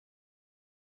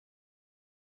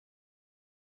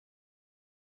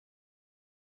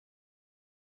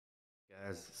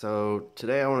So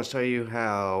today I want to show you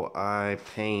how I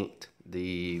paint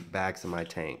the backs of my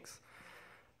tanks.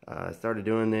 I started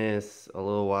doing this a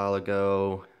little while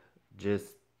ago just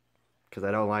because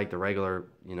I don't like the regular,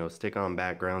 stick-on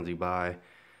backgrounds you buy.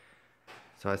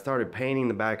 So I started painting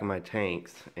the back of my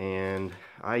tanks, and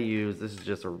this is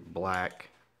just a black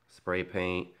spray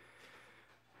paint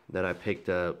that I picked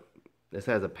up. This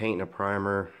has a paint and a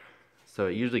primer, so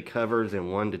it usually covers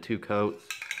in 1 to 2 coats.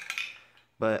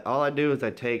 But all I do is I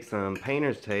take some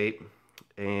painter's tape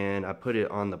and I put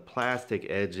it on the plastic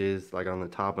edges, like on the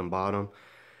top and bottom,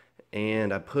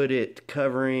 and I put it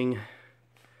covering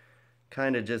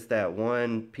kind of just that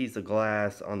one piece of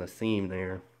glass on the seam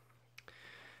there.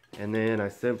 And then I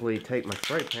simply take my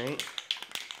spray paint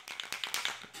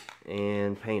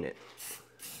and paint it.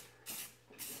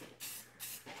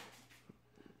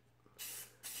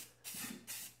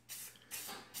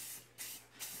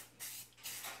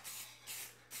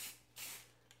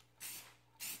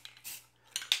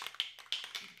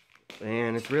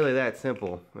 And it's really that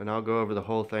simple, and I'll go over the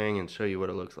whole thing and show you what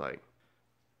it looks like.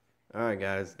 Alright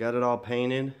guys, got it all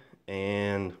painted,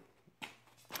 and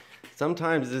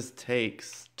sometimes this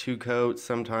takes 2 coats,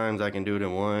 sometimes I can do it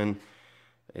in 1.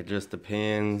 It just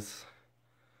depends.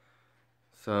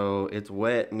 So it's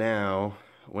wet now.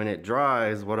 When it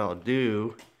dries, what I'll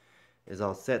do is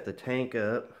I'll set the tank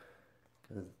up,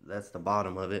 because that's the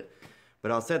bottom of it,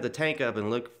 but I'll set the tank up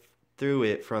and look through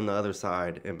it from the other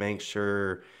side and make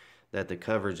sure that the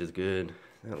coverage is good.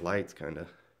 That light's kind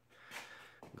of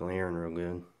glaring real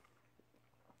good.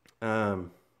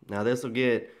 Now this will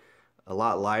get a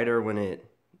lot lighter when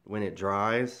it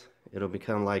dries. It'll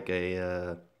become like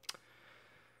a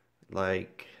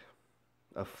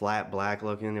flat black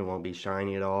looking. It won't be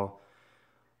shiny at all.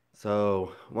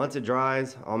 So once it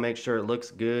dries, I'll make sure it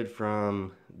looks good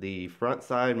from the front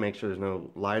side. Make sure there's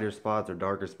no lighter spots or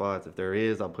darker spots. If there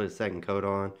is, I'll put a second coat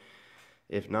on.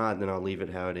 If not, then I'll leave it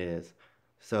how it is.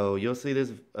 So you'll see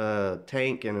this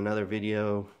tank in another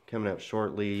video coming up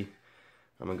shortly.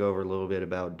 I'm going to go over a little bit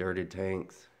about dirted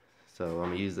tanks. So I'm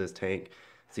going to use this tank.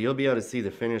 So you'll be able to see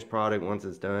the finished product once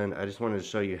it's done. I just wanted to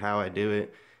show you how I do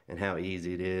it and how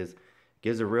easy it is.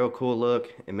 Gives a real cool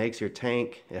look. It makes your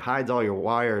tank, it hides all your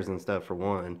wires and stuff for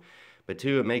one. But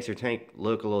 2, it makes your tank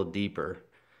look a little deeper.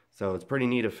 So it's a pretty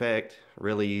neat effect.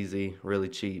 Really easy, really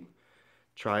cheap.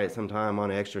 Try it sometime on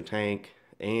an extra tank.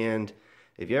 And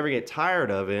if you ever get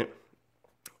tired of it,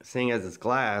 seeing as it's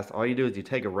glass, all you do is you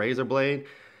take a razor blade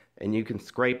and you can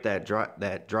scrape that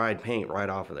dried paint right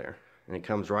off of there. And it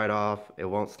comes right off. It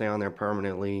won't stay on there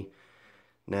permanently.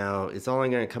 Now, it's only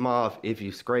going to come off if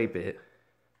you scrape it.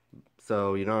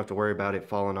 So you don't have to worry about it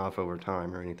falling off over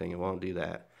time or anything. It won't do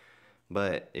that.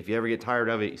 But if you ever get tired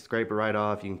of it, you scrape it right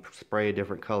off. You can spray a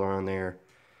different color on there.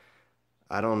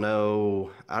 I don't know.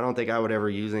 I don't think I would ever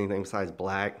use anything besides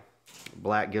black.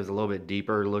 Black gives a little bit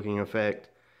deeper looking effect,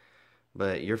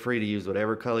 but you're free to use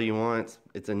whatever color you want.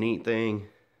 It's a neat thing.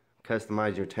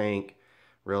 Customize your tank.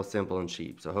 Real simple and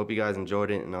cheap. So I hope you guys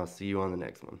enjoyed it, and I'll see you on the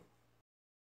next one.